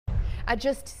At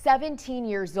just 17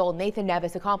 years old, Nathan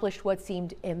Neves accomplished what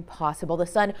seemed impossible. The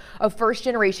son of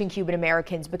first-generation Cuban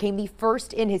Americans became the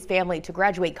first in his family to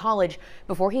graduate college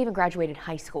before he even graduated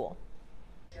high school.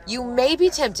 You may be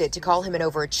tempted to call him an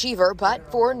overachiever, but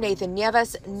for Nathan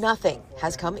Neves, nothing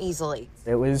has come easily.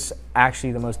 It was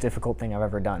actually the most difficult thing I've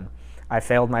ever done. I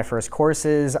failed my first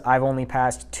courses. I've only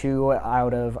passed 2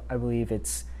 out of, I believe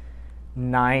it's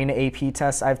 9 AP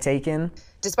tests I've taken.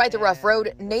 Despite the rough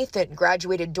road, Nathan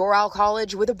graduated Doral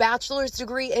College with a bachelor's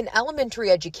degree in elementary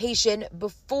education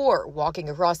before walking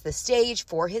across the stage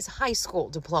for his high school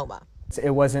diploma.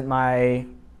 It wasn't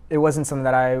something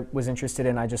that I was interested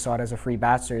in. I just saw it as a free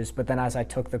bachelor's. But then as I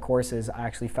took the courses, I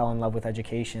actually fell in love with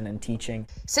education and teaching.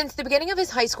 Since the beginning of his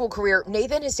high school career,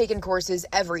 Nathan has taken courses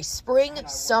every spring,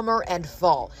 summer, and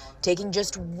fall, taking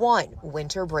just one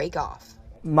winter break off.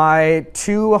 My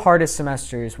 2 hardest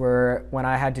semesters were when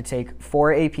I had to take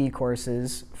 4 AP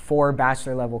courses, 4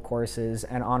 bachelor level courses,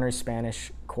 and honors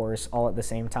Spanish course all at the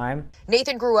same time.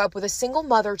 Nathan grew up with a single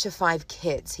mother to 5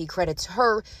 kids. He credits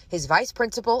her, his vice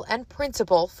principal, and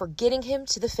principal for getting him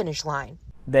to the finish line.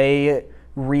 They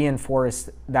reinforced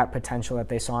that potential that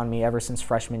they saw in me ever since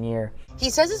freshman year. He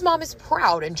says his mom is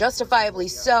proud, and justifiably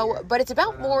so, but it's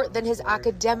about more than his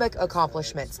academic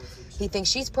accomplishments. He thinks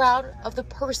she's proud of the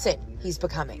person he's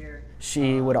becoming.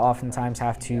 She would oftentimes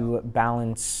have to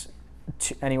balance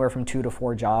anywhere from 2 to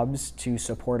 4 jobs to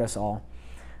support us all.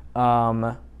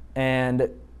 And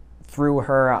through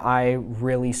her, I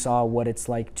really saw what it's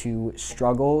like to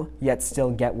struggle, yet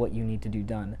still get what you need to do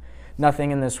done.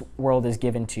 Nothing in this world is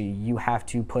given to you. You have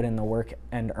to put in the work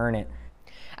and earn it.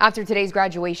 After today's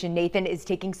graduation, Nathan is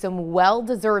taking some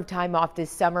well-deserved time off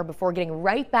this summer before getting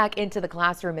right back into the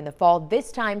classroom in the fall,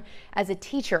 this time as a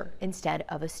teacher instead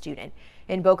of a student.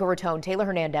 In Boca Raton,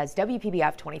 Hernandez,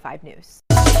 WPBF 25 News.